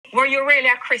Were you really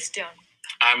a Christian?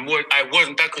 I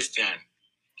wasn't a Christian.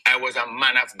 I was a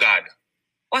man of God.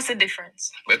 What's the difference?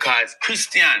 Because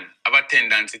Christians have a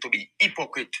tendency to be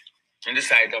hypocrite in the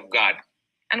sight of God.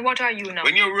 And what are you now?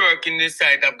 When you work in the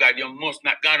sight of God, you must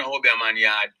not go on a hobby man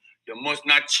yard. You must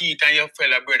not cheat on your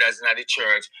fellow brothers in the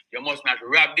church. You must not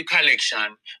rob the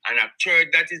collection. And a church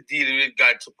that is dealing with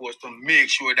God is supposed to make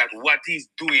sure that what he's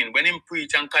doing, when he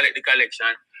preach and collect the collection,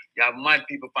 you have mad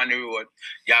people on the road.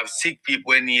 You have sick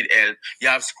people who need help. You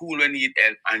have school who need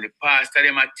help. And the pastor,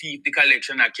 them a thief the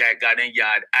collection at your garden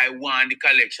yard. I want the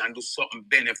collection to do something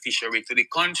beneficiary to the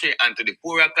country and to the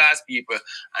poorer class people.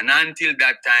 And until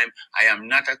that time, I am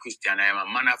not a Christian. I am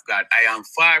a man of God. I am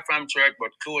far from church, but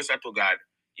closer to God.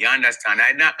 You understand?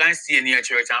 I'm not going to stay near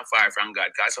church and far from God,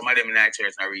 because some of them in our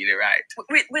church are really right.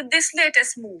 With this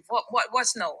latest move,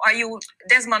 what's now? Are you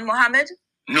Desmond Mohammed?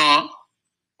 No.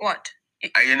 What?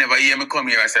 You never hear me come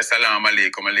here and say salam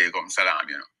alaikum, alaikum salam,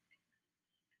 you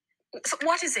know. So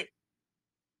what is it?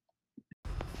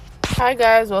 Hi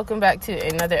guys, welcome back to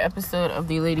another episode of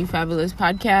the Lady Fabulous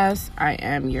podcast. I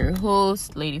am your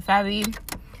host, Lady Fabi.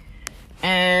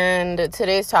 And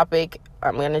today's topic,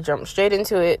 I'm going to jump straight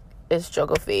into it, is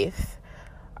struggle faith.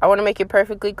 I want to make it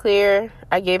perfectly clear.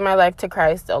 I gave my life to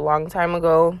Christ a long time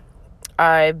ago.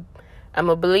 I am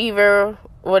a believer.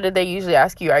 What did they usually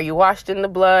ask you? Are you washed in the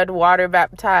blood, water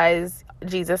baptized,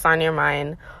 Jesus on your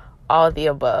mind? All of the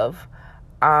above.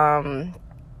 And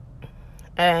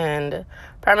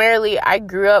primarily, I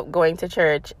grew up going to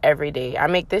church every day. I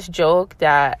make this joke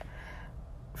that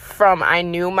from I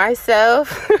knew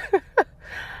myself,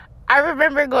 I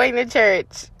remember going to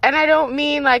church. And I don't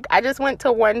mean like I just went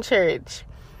to one church.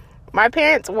 My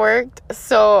parents worked,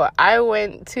 so I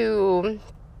went to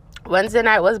Wednesday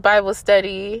night was Bible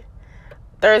study.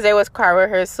 Thursday was choir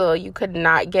rehearsal. You could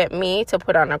not get me to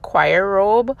put on a choir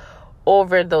robe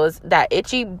over that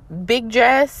itchy big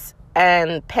dress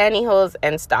and pantyhose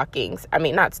and stockings. I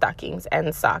mean, not stockings,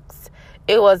 and socks.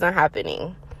 It wasn't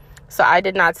happening. So I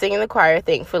did not sing in the choir,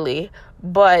 thankfully.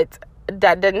 But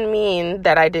that didn't mean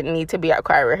that I didn't need to be at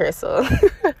choir rehearsal.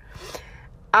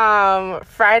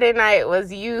 Friday night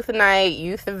was youth night,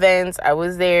 youth events. I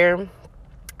was there.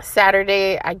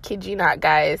 Saturday, I kid you not,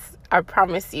 guys. I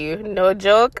promise you, no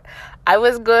joke. I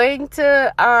was going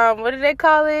to, what do they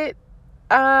call it?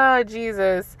 Oh,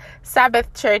 Jesus.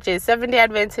 Sabbath churches, Seventh-day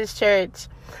Adventist church.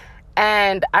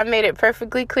 And I made it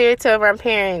perfectly clear to my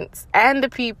parents and the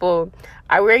people,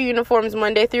 I wear uniforms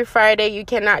Monday through Friday. You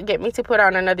cannot get me to put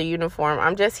on another uniform.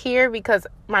 I'm just here because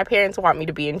my parents want me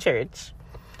to be in church.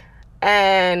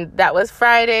 And that was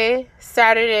Friday.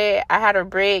 Saturday, I had a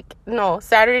break. No,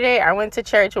 Saturday, I went to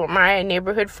church with my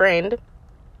neighborhood friend.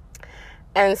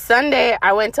 And Sunday,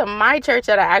 I went to my church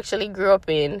that I actually grew up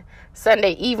in.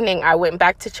 Sunday evening, I went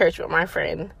back to church with my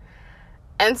friend.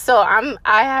 And so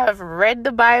I have read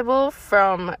the Bible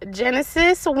from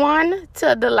Genesis 1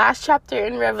 to the last chapter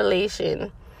in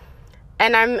Revelation.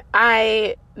 And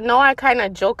I know I kind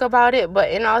of joke about it,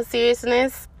 but in all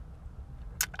seriousness,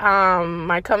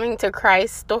 my coming to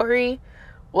Christ story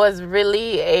was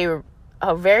really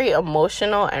a very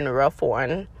emotional and rough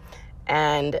one.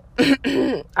 And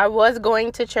I was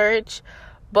going to church,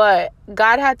 but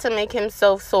God had to make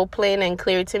himself so plain and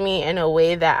clear to me in a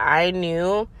way that I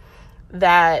knew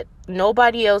that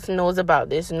nobody else knows about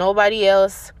this. Nobody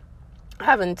else,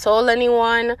 haven't told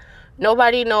anyone.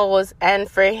 Nobody knows. And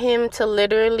for him to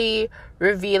literally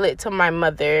reveal it to my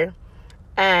mother.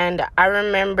 And I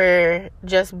remember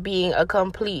just being a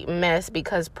complete mess,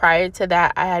 because prior to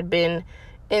that, I had been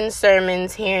in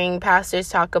sermons hearing pastors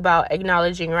talk about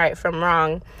acknowledging right from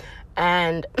wrong.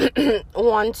 And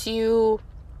once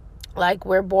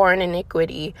we're born in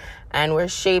iniquity and we're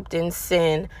shaped in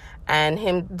sin, and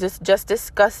him just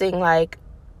discussing like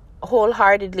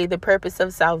wholeheartedly the purpose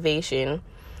of salvation.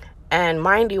 And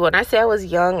mind you, when I say I was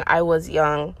young, I was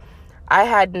young. I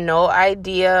had no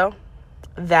idea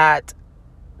that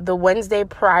the Wednesday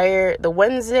prior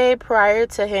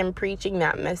to him preaching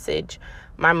that message,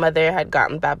 my mother had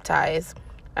gotten baptized.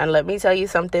 And let me tell you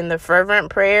something, the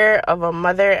fervent prayer of a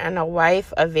mother and a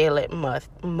wife availeth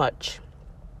much.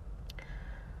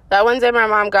 That Wednesday my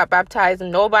mom got baptized.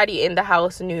 Nobody in the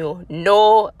house knew.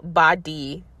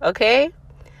 Nobody. Okay?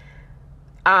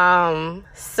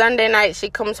 Sunday night she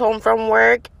comes home from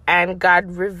work and God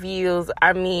reveals,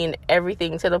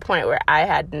 everything, to the point where I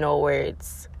had no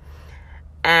words.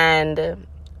 And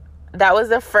that was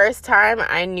the first time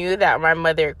I knew that my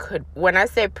mother could, when I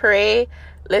say pray,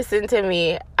 listen to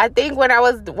me. I think when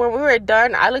we were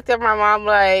done, I looked at my mom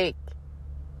like,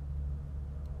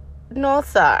 no,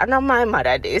 sir, I'm not my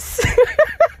mother this.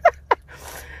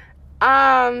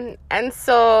 And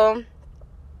so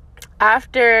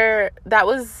after that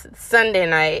was Sunday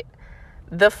night.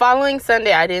 The following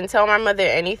Sunday, I didn't tell my mother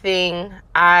anything.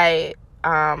 They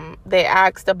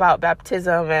asked about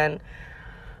baptism, and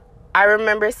I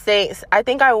remember saying, I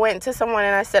think I went to someone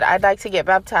and I said, I'd like to get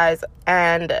baptized.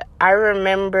 And I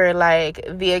remember, like,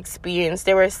 the experience.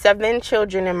 There were 7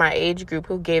 children in my age group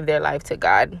who gave their life to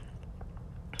God.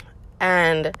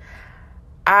 And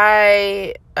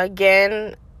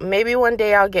again, maybe one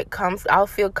day I'll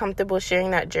feel comfortable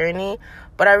sharing that journey.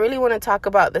 But I really want to talk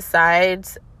about the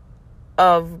sides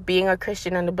of being a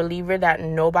Christian and a believer that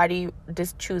nobody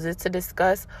just chooses to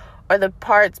discuss, or the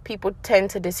parts people tend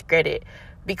to discredit.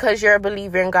 Because you're a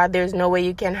believer in God, there's no way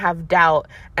you can have doubt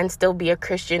and still be a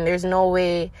Christian. There's no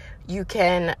way you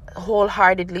can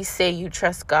wholeheartedly say you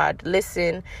trust God.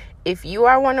 Listen, if you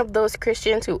are one of those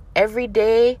Christians who every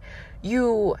day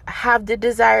you have the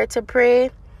desire to pray,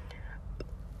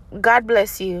 God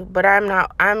bless you, but I'm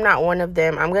not one of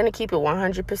them. I'm going to keep it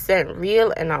 100%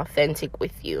 real and authentic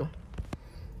with you.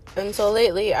 And so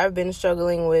lately I've been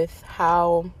struggling with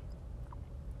how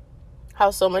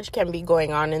so much can be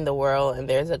going on in the world, and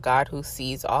there's a God who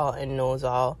sees all and knows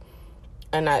all.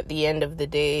 And at the end of the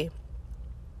day,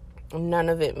 none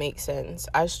of it makes sense.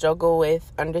 I struggle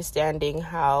with understanding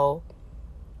how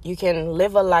you can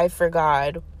live a life for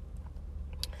God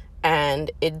and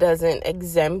it doesn't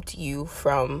exempt you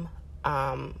from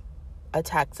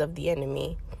attacks of the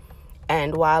enemy.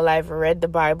 And while I've read the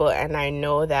Bible and I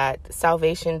know that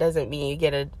salvation doesn't mean you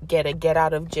get a get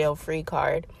out of jail free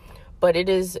card, but it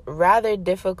is rather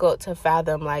difficult to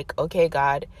fathom, like, okay,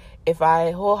 God, if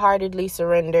I wholeheartedly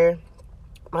surrender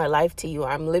my life to you,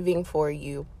 I'm living for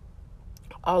you.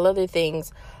 All other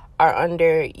things are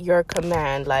under your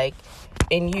command. Like,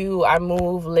 in you, I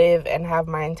move, live, and have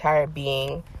my entire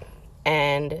being.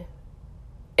 And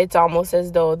it's almost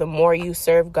as though the more you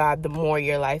serve God, the more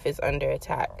your life is under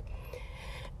attack.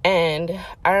 And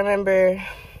I remember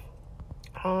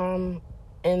in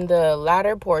the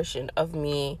latter portion of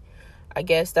me, I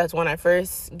guess that's when I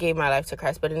first gave my life to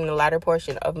Christ, but in the latter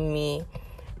portion of me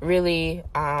really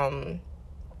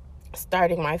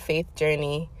starting my faith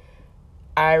journey,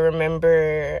 I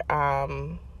remember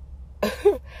having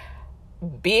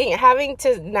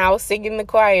to now sing in the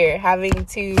choir, having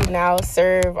to now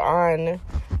serve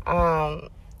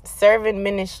in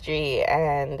ministry.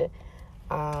 And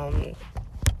I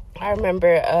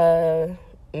remember a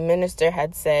minister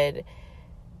had said,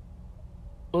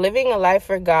 living a life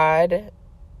for God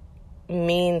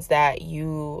means that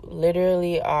you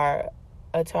literally are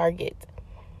a target.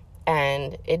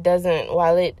 And it doesn't,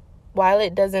 while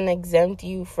it doesn't exempt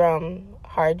you from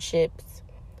hardships,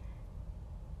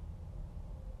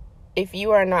 if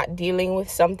you are not dealing with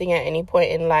something at any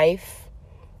point in life,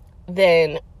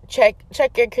 then check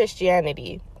your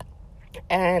Christianity.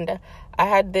 And I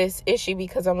had this issue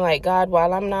because I'm like, God,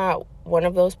 while I'm not one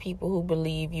of those people who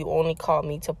believe you only call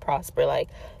me to prosper, like,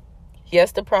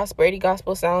 yes, the prosperity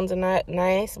gospel sounds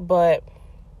nice, but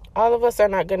all of us are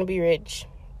not going to be rich.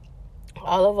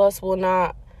 All of us will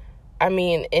not,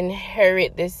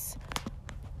 inherit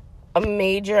a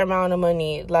major amount of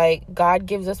money. Like, God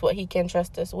gives us what he can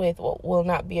trust us with, what will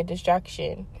not be a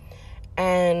distraction.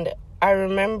 And I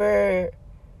remember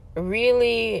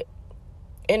really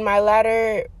in my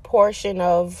latter portion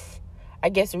of, I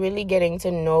guess, really getting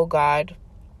to know God,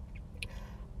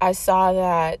 I saw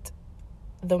that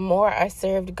the more I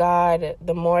served God,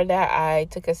 the more that I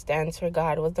took a stance for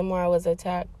God, was the more I was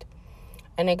attacked.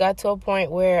 And it got to a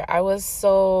point where I was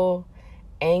so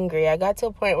angry. I got to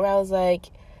a point where I was like,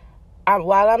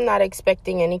 while I'm not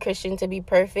expecting any Christian to be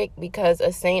perfect, because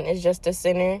a saint is just a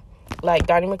sinner, like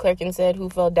Donnie McClurkin said, who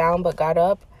fell down but got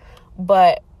up.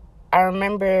 But I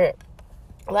remember,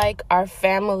 like, our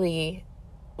family,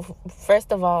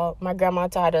 first of all, my grandma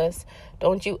taught us,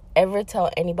 don't you ever tell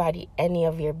anybody any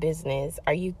of your business.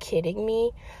 Are you kidding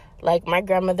me? Like, my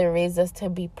grandmother raised us to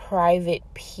be private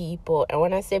people. And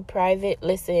when I say private,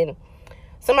 listen,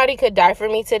 somebody could die for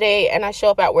me today and I show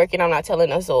up at work and I'm not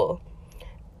telling a soul.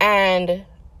 And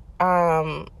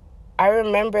I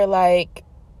remember, like,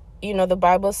 the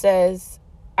Bible says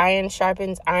iron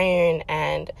sharpens iron,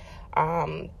 and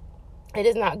it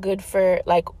is not good for,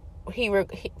 like,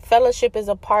 fellowship is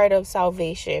a part of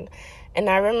salvation. And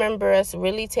I remember us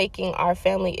really taking our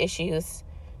family issues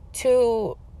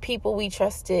to people we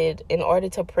trusted in order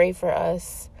to pray for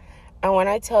us. And when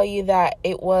I tell you that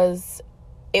it was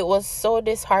so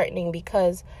disheartening,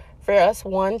 because for us,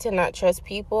 one, to not trust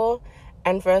people,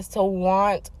 and for us to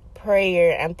want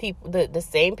prayer, and people, the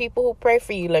same people who pray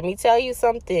for you, let me tell you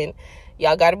something,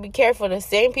 y'all got to be careful. The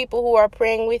same people who are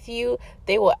praying with you,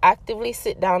 they will actively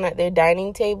sit down at their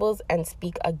dining tables and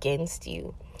speak against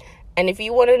you. And if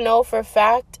you want to know for a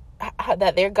fact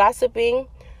that they're gossiping,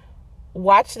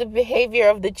 watch the behavior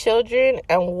of the children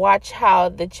and watch how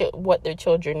what their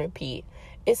children repeat.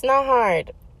 It's not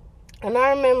hard. And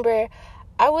I remember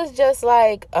I was just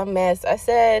like a mess. I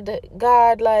said,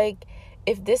 God, like,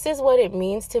 if this is what it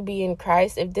means to be in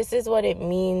Christ, if this is what it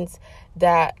means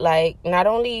that, like, not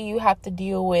only you have to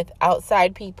deal with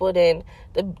outside people, then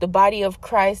the body of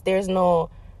Christ, there's no,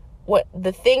 what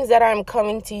the things that I'm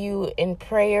coming to you in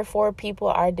prayer for, people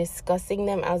are discussing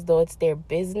them as though it's their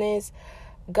business.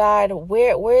 God,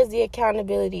 where's the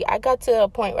accountability? I got to a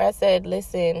point where I said,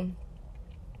 listen,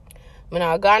 I'm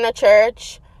not going to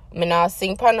church, I'm not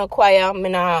sing pan no choir, I'm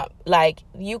not, like,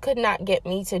 you could not get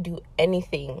me to do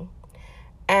anything.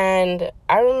 And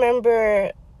I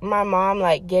remember my mom,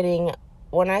 like, getting,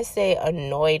 when I say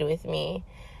annoyed with me,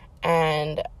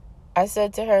 and I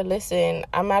said to her, listen,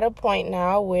 I'm at a point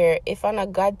now where if I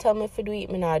not God tell me to do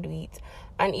it, me not do it.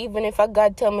 And even if I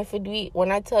God tell me to do it,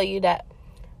 when I tell you that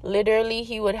literally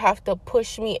he would have to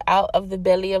push me out of the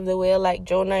belly of the whale like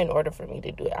Jonah in order for me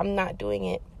to do it, I'm not doing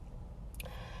it.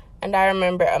 And I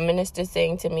remember a minister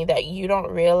saying to me that you don't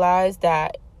realize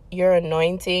that your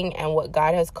anointing and what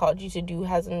God has called you to do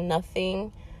has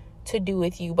nothing to do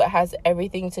with you, but has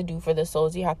everything to do for the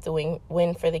souls you have to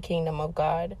win for the kingdom of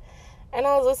God. And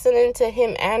I was listening to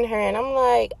him and her, and I'm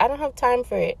like, I don't have time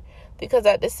for it. Because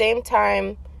at the same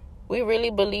time, we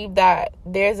really believe that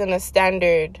there's a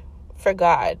standard for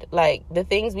God. Like, the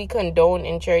things we condone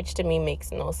in church, to me,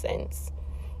 makes no sense.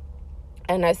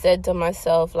 And I said to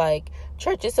myself, like,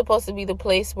 church is supposed to be the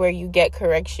place where you get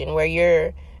correction, where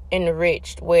you're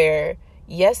enriched, where,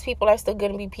 yes, people are still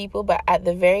going to be people, but at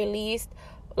the very least,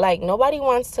 like, nobody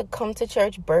wants to come to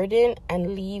church burdened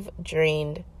and leave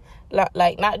drained.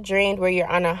 Like, not drained where you're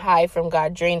on a high from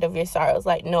God, drained of your sorrows.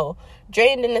 Like, no,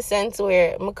 drained in the sense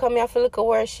where I come here for look at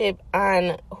worship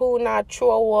and who not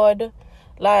true a word.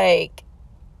 Like,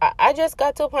 I just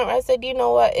got to a point where I said, you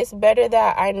know what, it's better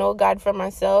that I know God for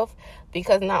myself,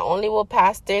 because not only will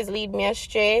pastors lead me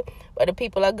astray, but the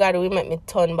people of God will make me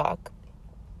turn back.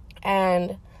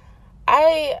 And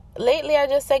lately I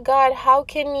just said, God, how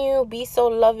can you be so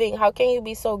loving? How can you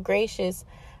be so gracious?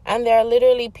 And there are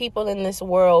literally people in this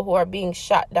world who are being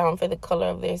shot down for the color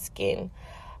of their skin.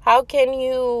 How can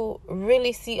you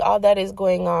really see all that is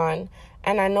going on?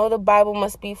 And I know the Bible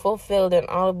must be fulfilled and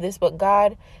all of this, but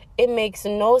God, it makes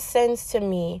no sense to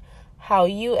me how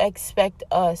you expect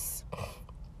us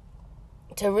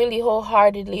to really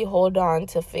wholeheartedly hold on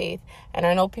to faith. And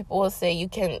I know people will say you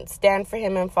can stand for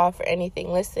him and fall for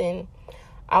anything. Listen,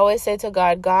 I always say to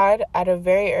God, God, at a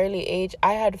very early age,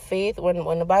 I had faith.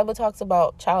 When the Bible talks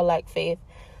about childlike faith,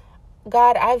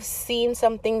 God, I've seen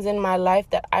some things in my life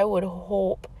that I would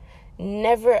hope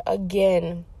never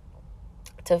again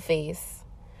to face.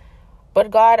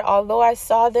 But God, although I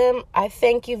saw them, I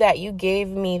thank you that you gave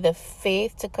me the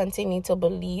faith to continue to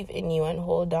believe in you and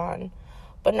hold on.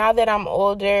 But now that I'm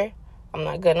older, I'm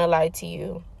not going to lie to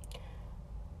you.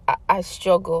 I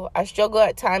struggle. I struggle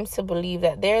at times to believe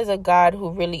that there is a God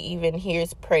who really even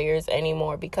hears prayers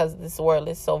anymore, because this world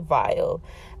is so vile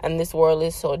and this world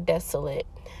is so desolate.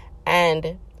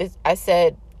 And I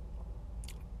said,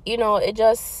 you know, it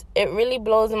really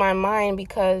blows my mind,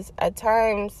 because at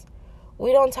times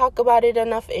we don't talk about it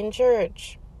enough in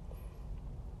church.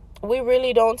 We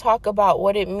really don't talk about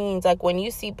what it means. Like, when you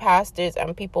see pastors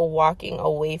and people walking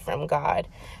away from God,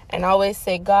 and I always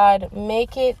say, God,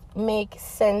 make it make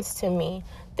sense to me.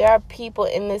 There are people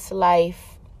in this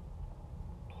life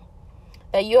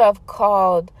that you have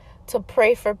called to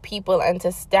pray for people and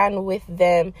to stand with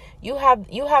them. You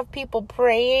have people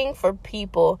praying for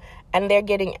people, and they're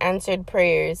getting answered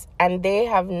prayers, and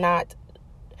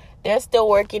they're still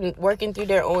working through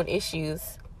their own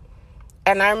issues.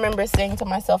 And I remember saying to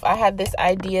myself, I had this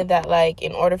idea that, like,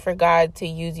 in order for God to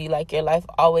use you, like, your life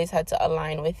always had to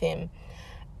align with him.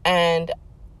 And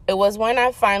it was when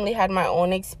I finally had my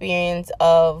own experience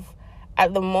of,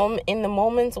 in the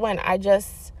moments when I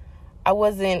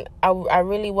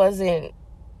really wasn't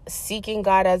seeking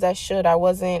God as I should. I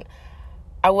wasn't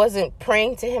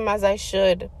praying to him as I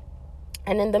should.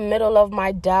 And in the middle of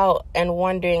my doubt and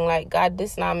wondering, like, God,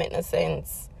 this not make no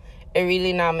sense. It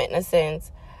really not make no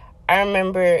sense. I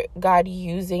remember God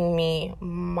using me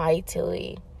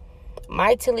mightily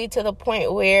to the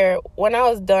point where when I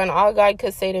was done, all God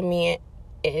could say to me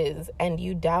is, and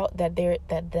you doubt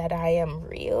that I am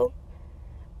real?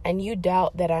 And you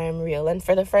doubt that I am real? And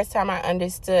for the first time, I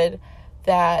understood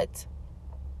that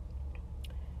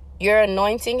your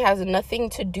anointing has nothing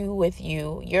to do with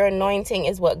you. Your anointing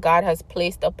is what God has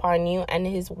placed upon you, and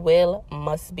his will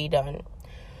must be done.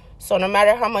 So no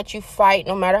matter how much you fight,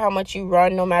 no matter how much you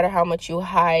run, no matter how much you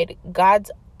hide, God's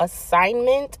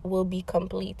assignment will be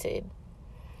completed.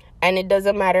 And it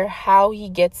doesn't matter how he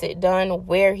gets it done,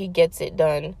 where he gets it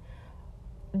done.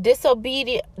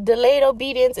 Delayed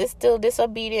obedience is still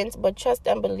disobedience, but trust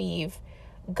and believe.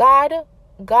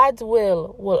 God's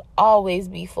will always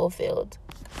be fulfilled.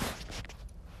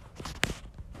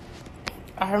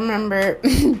 I remember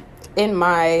in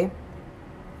my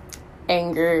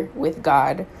anger with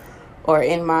God, or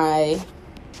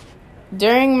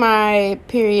during my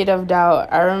period of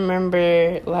doubt, I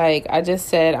remember, like, I just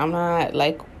said, I'm not,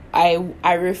 like,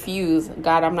 I refuse.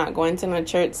 God, I'm not going to no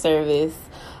church service.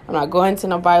 I'm not going to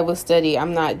no Bible study.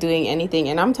 I'm not doing anything.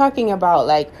 And I'm talking about,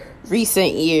 like,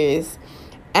 recent years.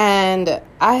 And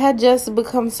I had just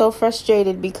become so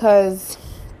frustrated because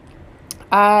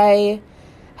I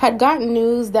had gotten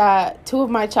news that 2 of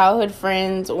my childhood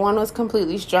friends, one was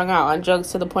completely strung out on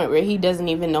drugs to the point where he doesn't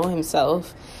even know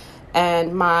himself.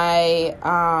 And my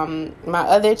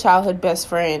other childhood best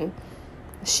friend,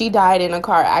 she died in a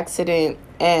car accident,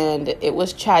 and it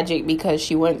was tragic because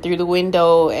she went through the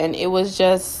window, and it was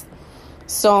just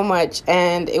so much.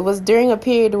 And it was during a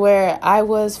period where I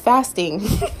was fasting.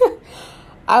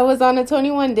 I was on a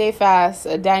 21-day fast,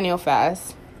 a Daniel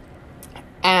fast.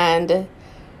 And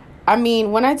I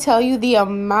mean, when I tell you the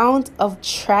amount of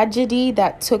tragedy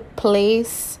that took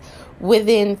place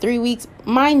within 3 weeks,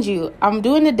 mind you, I'm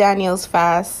doing the Daniel's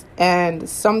fast, and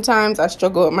sometimes I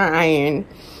struggle with my iron.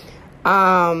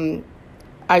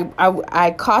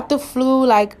 I caught the flu,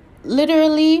 like,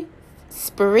 literally,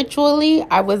 spiritually,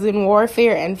 I was in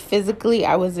warfare, and physically,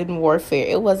 I was in warfare.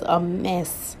 It was a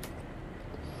mess.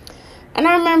 And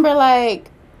I remember,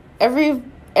 like, every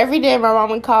day my mom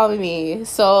would call me.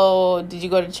 So, did you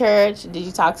go to church? Did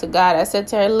you talk to God? I said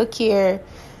to her, look here.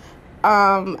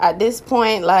 At this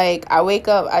point, like, I wake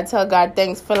up, I tell God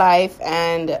thanks for life,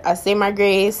 and I say my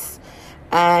grace.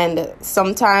 And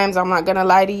sometimes, I'm not gonna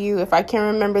lie to you, if I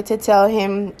can remember to tell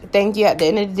him thank you at the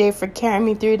end of the day for carrying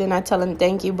me through, then I tell him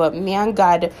thank you. But me and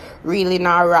God really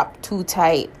not wrapped too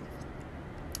tight.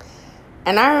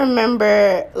 And I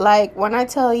remember, like, when I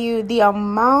tell you the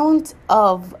amount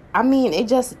of, I mean, it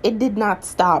did not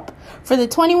stop. For the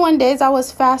 21 days I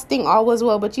was fasting, all was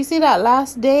well. But you see that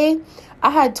last day,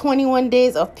 I had 21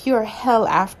 days of pure hell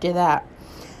after that.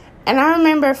 And I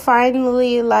remember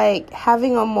finally, like,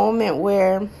 having a moment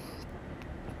where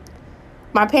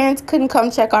my parents couldn't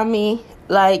come check on me.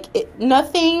 Like,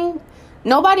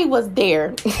 nobody was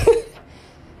there.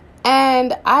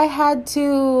 And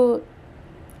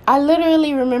I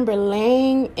literally remember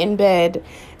laying in bed,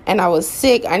 and I was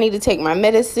sick. I need to take my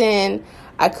medicine.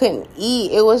 I couldn't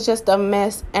eat. It was just a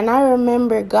mess. And I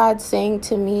remember God saying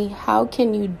to me, how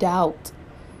can you doubt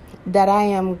that I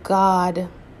am God?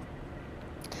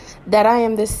 That I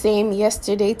am the same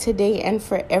yesterday, today, and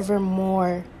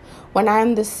forevermore. When I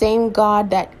am the same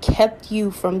God that kept you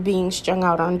from being strung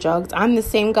out on drugs. I'm the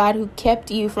same God who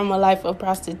kept you from a life of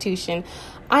prostitution.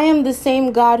 I am the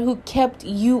same God who kept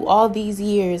you all these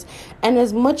years. And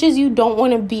as much as you don't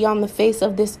want to be on the face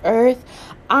of this earth,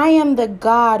 I am the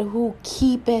God who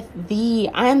keepeth thee.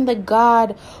 I am the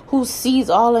God who sees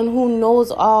all and who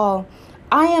knows all.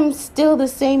 I am still the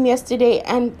same yesterday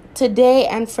and today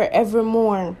and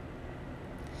forevermore.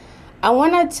 I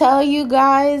want to tell you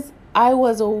guys, I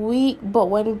was weak, but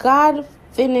when God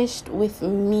finished with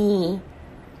me,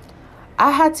 I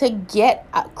had to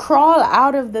crawl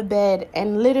out of the bed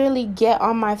and literally get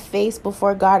on my face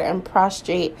before God and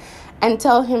prostrate and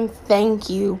tell him thank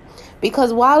you.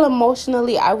 Because while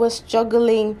emotionally I was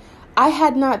struggling, I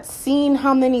had not seen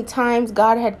how many times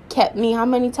God had kept me, how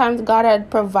many times God had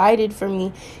provided for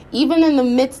me. Even in the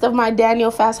midst of my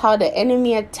Daniel fast, how the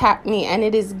enemy attacked me. And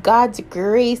it is God's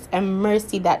grace and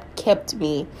mercy that kept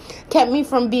me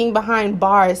from being behind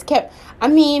bars,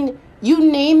 you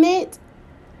name it.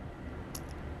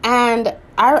 And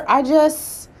I'm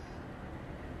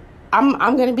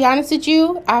going to be honest with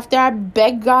you. After I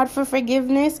begged God for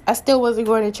forgiveness, I still wasn't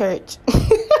going to church.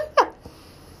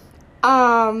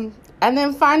 And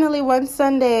then finally one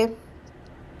Sunday,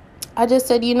 I just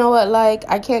said, you know what, like,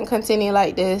 I can't continue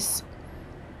like this.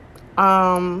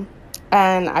 And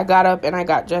I got up and I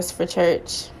got dressed for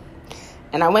church.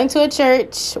 And I went to a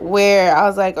church where I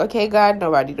was like, okay, God,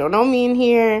 nobody don't know me in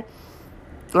here.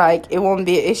 Like, it won't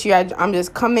be an issue. I'm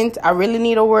just coming. I really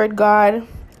need a word, God.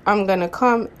 I'm going to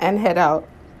come and head out.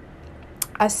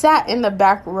 I sat in the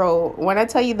back row. When I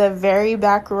tell you the very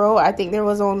back row, I think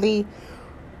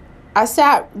I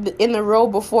sat in the row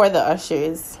before the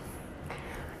ushers.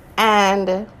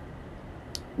 And,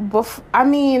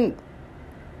 I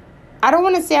don't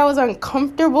want to say I was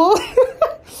uncomfortable.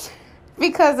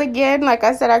 Because again, like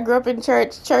I said, I grew up in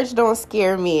church. Church don't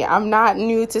scare me. I'm not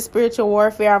new to spiritual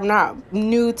warfare. I'm not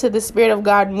new to the Spirit of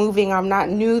God moving. I'm not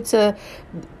new to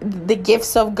the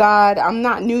gifts of God. I'm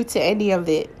not new to any of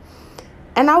it.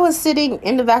 And I was sitting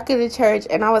in the back of the church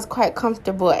and I was quite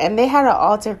comfortable. And they had an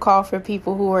altar call for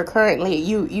people who were currently,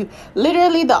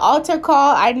 literally the altar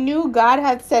call, I knew God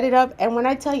had set it up. And when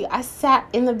I tell you, I sat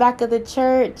in the back of the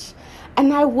church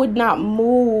and I would not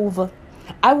move.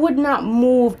 I would not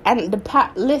move. And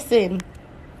listen,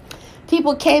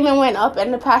 people came and went up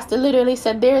and the pastor literally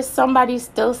said, there's somebody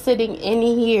still sitting in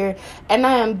here and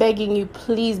I am begging you,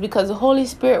 please, because the Holy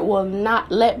Spirit will not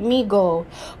let me go.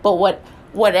 But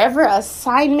whatever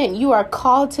assignment you are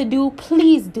called to do,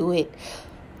 please do it.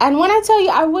 And when I tell you,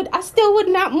 I still would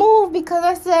not move because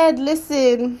I said,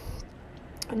 listen,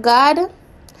 God,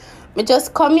 me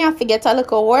just come here, forget a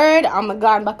little word. I'm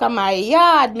going back on my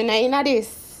yard. Me not in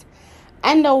this.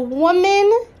 And the woman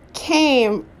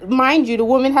came. Mind you, the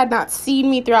woman had not seen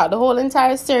me throughout the whole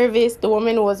entire service. The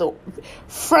woman was in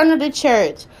front of the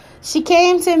church. She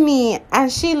came to me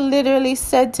and she literally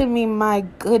said to me, my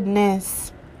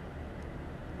goodness,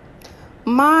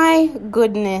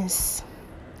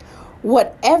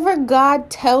 whatever God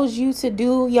tells you to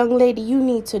do, young lady, you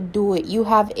need to do it. You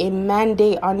have a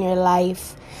mandate on your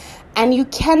life and you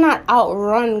cannot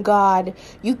outrun God.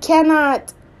 You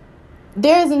can't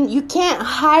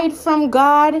hide from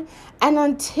God. And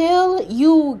until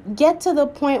you get to the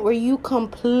point where you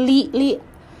completely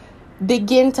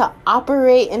begin to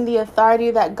operate in the authority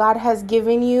that God has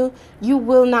given you, you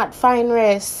will not find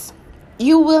rest.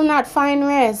 You will not find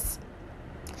rest.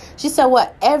 She said,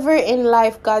 whatever in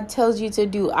life God tells you to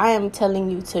do, I am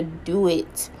telling you to do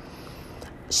it.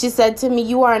 She said to me,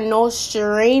 you are no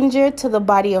stranger to the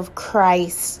body of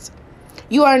Christ.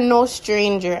 You are no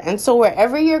stranger. And so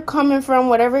wherever you're coming from,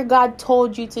 whatever God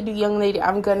told you to do, young lady,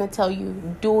 I'm going to tell you,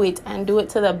 do it and do it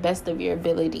to the best of your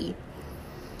ability.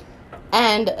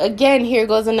 And again, here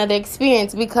goes another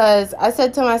experience because I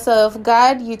said to myself,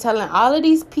 God, you telling all of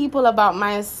these people about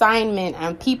my assignment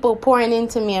and people pouring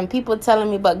into me and people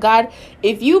telling me, but God,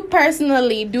 if you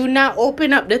personally do not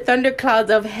open up the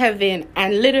thunderclouds of heaven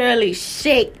and literally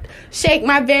shake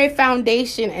my very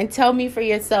foundation and tell me for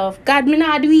yourself, God, me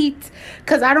not do it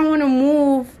because I don't want to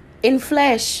move in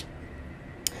flesh.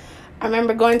 I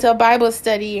remember going to a Bible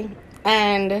study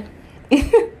and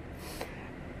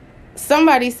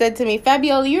somebody said to me,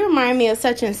 Fabiola, you remind me of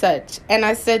such and such. And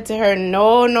I said to her,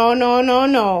 no.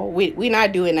 We're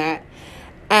not doing that.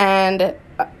 And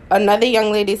another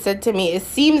young lady said to me, it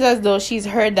seems as though she's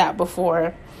heard that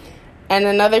before. And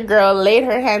another girl laid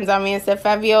her hands on me and said,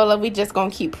 Fabiola, we just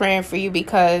going to keep praying for you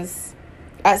because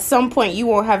at some point you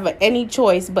won't have any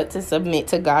choice but to submit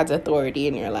to God's authority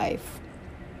in your life.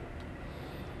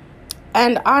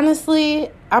 And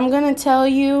honestly, I'm going to tell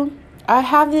you, I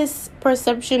have this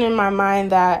perception in my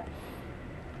mind that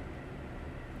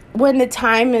when the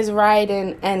time is right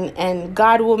and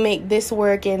God will make this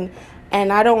work and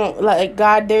I don't like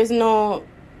God,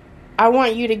 I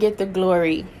want you to get the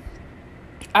glory.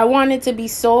 I want it to be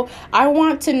so, I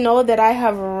want to know that I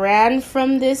have ran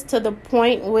from this to the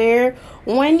point where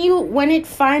when it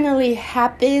finally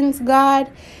happens,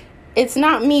 God, it's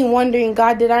not me wondering,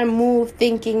 God, did I move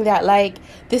thinking that like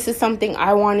this is something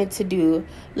I wanted to do?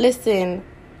 Listen,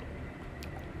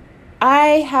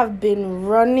 I have been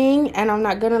running and I'm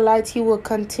not going to lie to you, will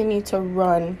continue to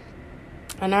run.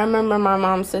 And I remember my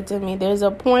mom said to me, there's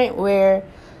a point where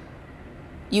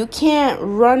you can't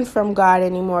run from God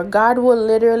anymore. God will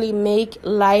literally make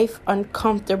life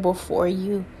uncomfortable for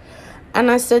you.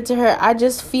 And I said to her, I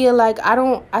just feel like I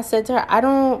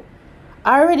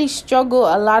already struggle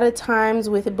a lot of times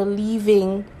with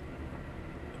believing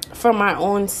for my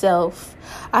own self.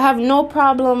 I have no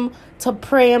problem to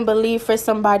pray and believe for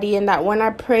somebody, and that when I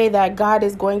pray that God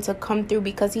is going to come through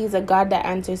because he's a God that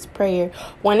answers prayer.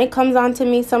 When it comes on to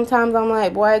me, sometimes I'm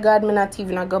like, boy, God, me not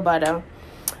even a go bother.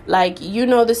 Like, you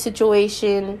know the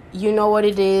situation, you know what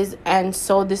it is, and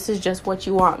so this is just what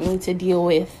you want me to deal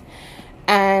with.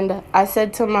 And I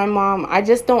said to my mom, I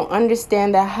just don't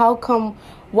understand that. How come,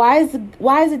 why is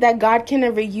it that God can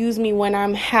never use me when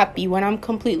I'm happy, when I'm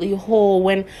completely whole,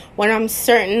 when I'm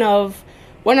certain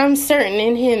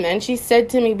in him? And she said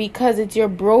to me, because it's your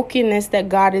brokenness that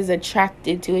God is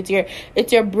attracted to.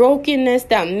 It's your brokenness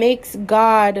that makes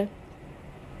God,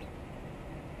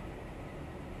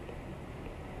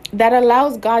 that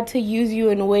allows God to use you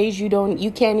in ways you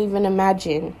can't even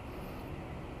imagine.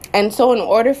 And so in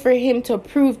order for him to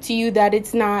prove to you that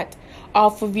it's not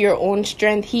off of your own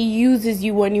strength, he uses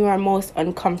you when you are most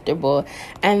uncomfortable.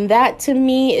 And that to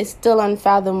me is still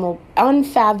unfathomable.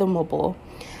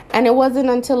 And it wasn't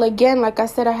until, again, like I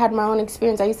said, I had my own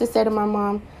experience. I used to say to my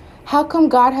mom, how come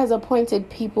God has appointed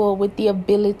people with the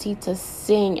ability to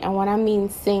sing? And when I mean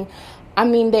sing, I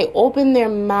mean they open their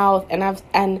mouth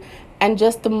and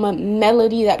just the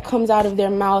melody that comes out of their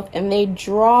mouth, and they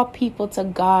draw people to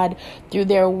God through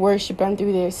their worship and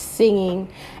through their singing.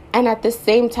 And at the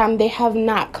same time, they have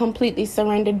not completely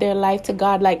surrendered their life to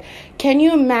God. Like, can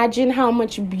you imagine how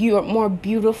much more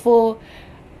beautiful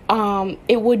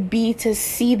it would be to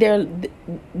see their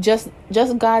just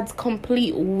God's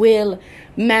complete will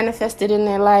manifested in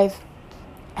their life?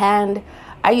 And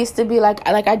I used to be like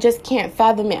I just can't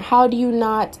fathom it. How do you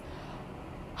not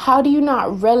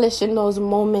relish in those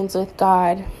moments with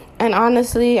God? And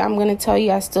honestly, I'm going to tell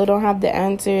you, I still don't have the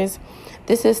answers.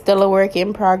 This is still a work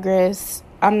in progress.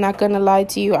 I'm not going to lie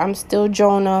to you. I'm still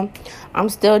Jonah. I'm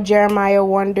still Jeremiah,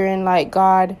 wondering, like,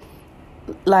 God,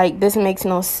 like, this makes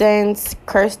no sense.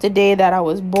 Cursed the day that I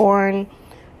was born.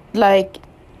 Like,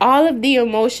 all of the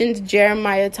emotions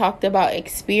Jeremiah talked about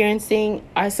experiencing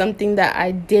are something that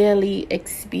I daily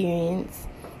experience.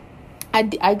 I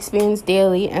experience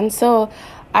daily. And so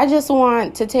I just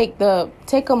want to take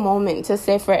a moment to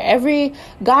say, for every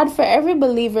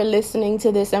believer listening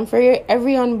to this, and for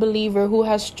every unbeliever who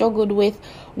has struggled with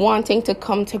wanting to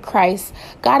come to Christ,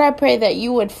 God, I pray that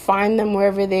you would find them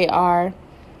wherever they are.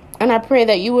 And I pray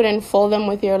that you would enfold them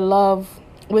with your love,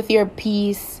 with your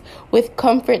peace, with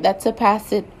comfort that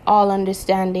surpasses all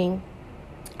understanding.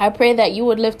 I pray that you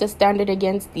would lift a standard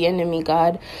against the enemy,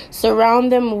 God.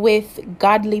 Surround them with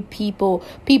godly people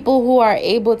who are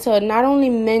able to not only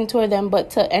mentor them,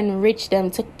 but to enrich them,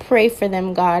 to pray for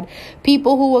them, God.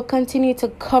 People who will continue to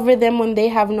cover them when they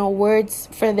have no words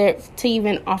to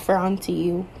even offer unto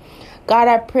you. God,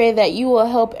 I pray that you will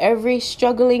help every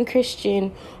struggling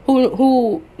Christian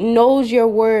who knows your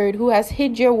word, who has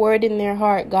hid your word in their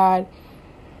heart, God,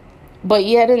 but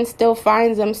yet and still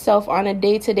finds themselves on a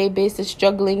day-to-day basis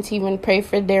struggling to even pray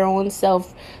for their own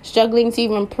self, struggling to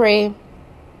even pray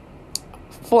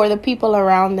for the people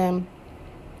around them,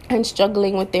 and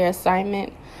struggling with their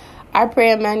assignment. I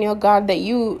pray, Emmanuel, God, that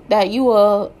you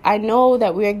will, I know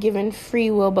that we are given free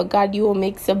will, but God, you will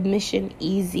make submission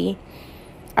easy.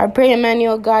 I pray,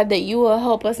 Emmanuel, God, that you will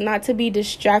help us not to be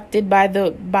distracted by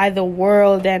the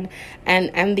world and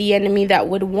the enemy that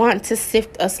would want to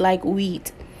sift us like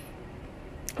wheat.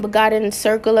 But God,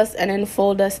 encircle us and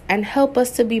enfold us and help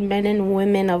us to be men and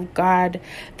women of God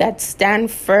that stand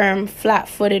firm,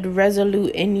 flat-footed,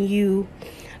 resolute in you.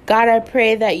 God, I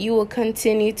pray that you will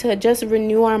continue to just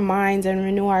renew our minds and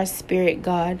renew our spirit,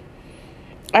 God.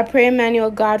 I pray,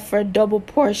 Emmanuel, God, for a double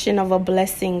portion of a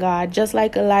blessing, God, just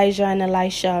like Elijah and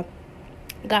Elisha.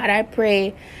 God, I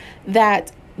pray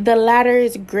that the latter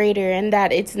is greater and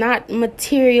that it's not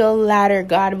material ladder,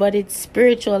 God, but it's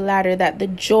spiritual ladder, that the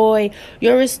joy,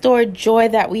 you'll restore joy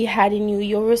that we had in you.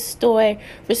 You'll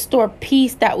restore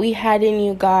peace that we had in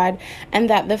you, God, and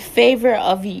that the favor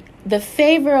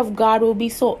of God will be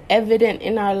so evident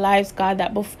in our lives, God,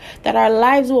 that our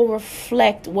lives will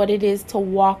reflect what it is to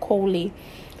walk holy.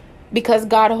 Because,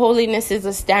 God, holiness is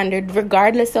a standard,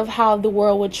 regardless of how the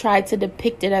world would try to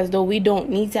depict it, as though we don't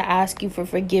need to ask you for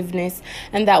forgiveness,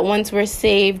 and that once we're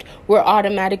saved, we're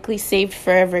automatically saved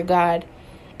forever, God.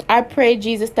 I pray,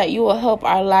 Jesus, that you will help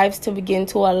our lives to begin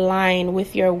to align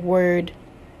with your word.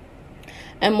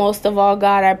 And most of all,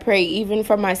 God, I pray even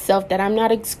for myself that I'm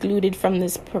not excluded from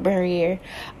this prayer.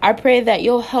 I pray that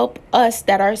you'll help us,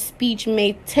 that our speech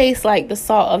may taste like the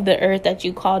salt of the earth that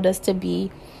you called us to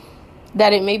be,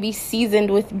 that it may be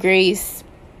seasoned with grace.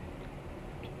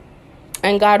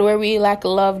 And God, where we lack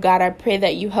love, God, I pray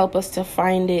that you help us to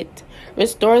find it.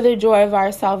 Restore the joy of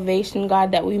our salvation,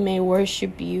 God, that we may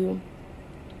worship you.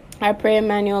 I pray,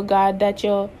 Emmanuel, God, that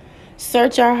you'll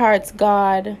search our hearts,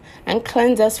 God, and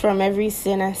cleanse us from every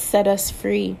sin and set us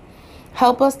free.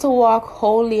 Help us to walk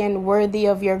holy and worthy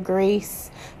of your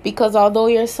grace, because although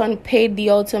your son paid the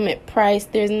ultimate price,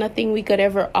 there's nothing we could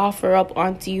ever offer up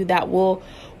onto you that will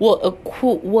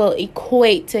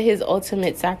equate to his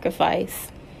ultimate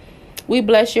sacrifice. We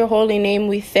bless your holy name.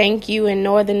 We thank you in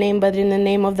no other name but in the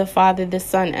name of the Father, the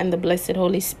Son, and the blessed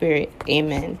Holy Spirit.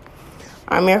 Amen.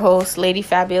 I'm your host, Lady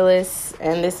Fabulous,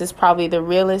 and this is probably the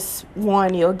realest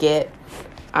one you'll get.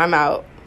 I'm out.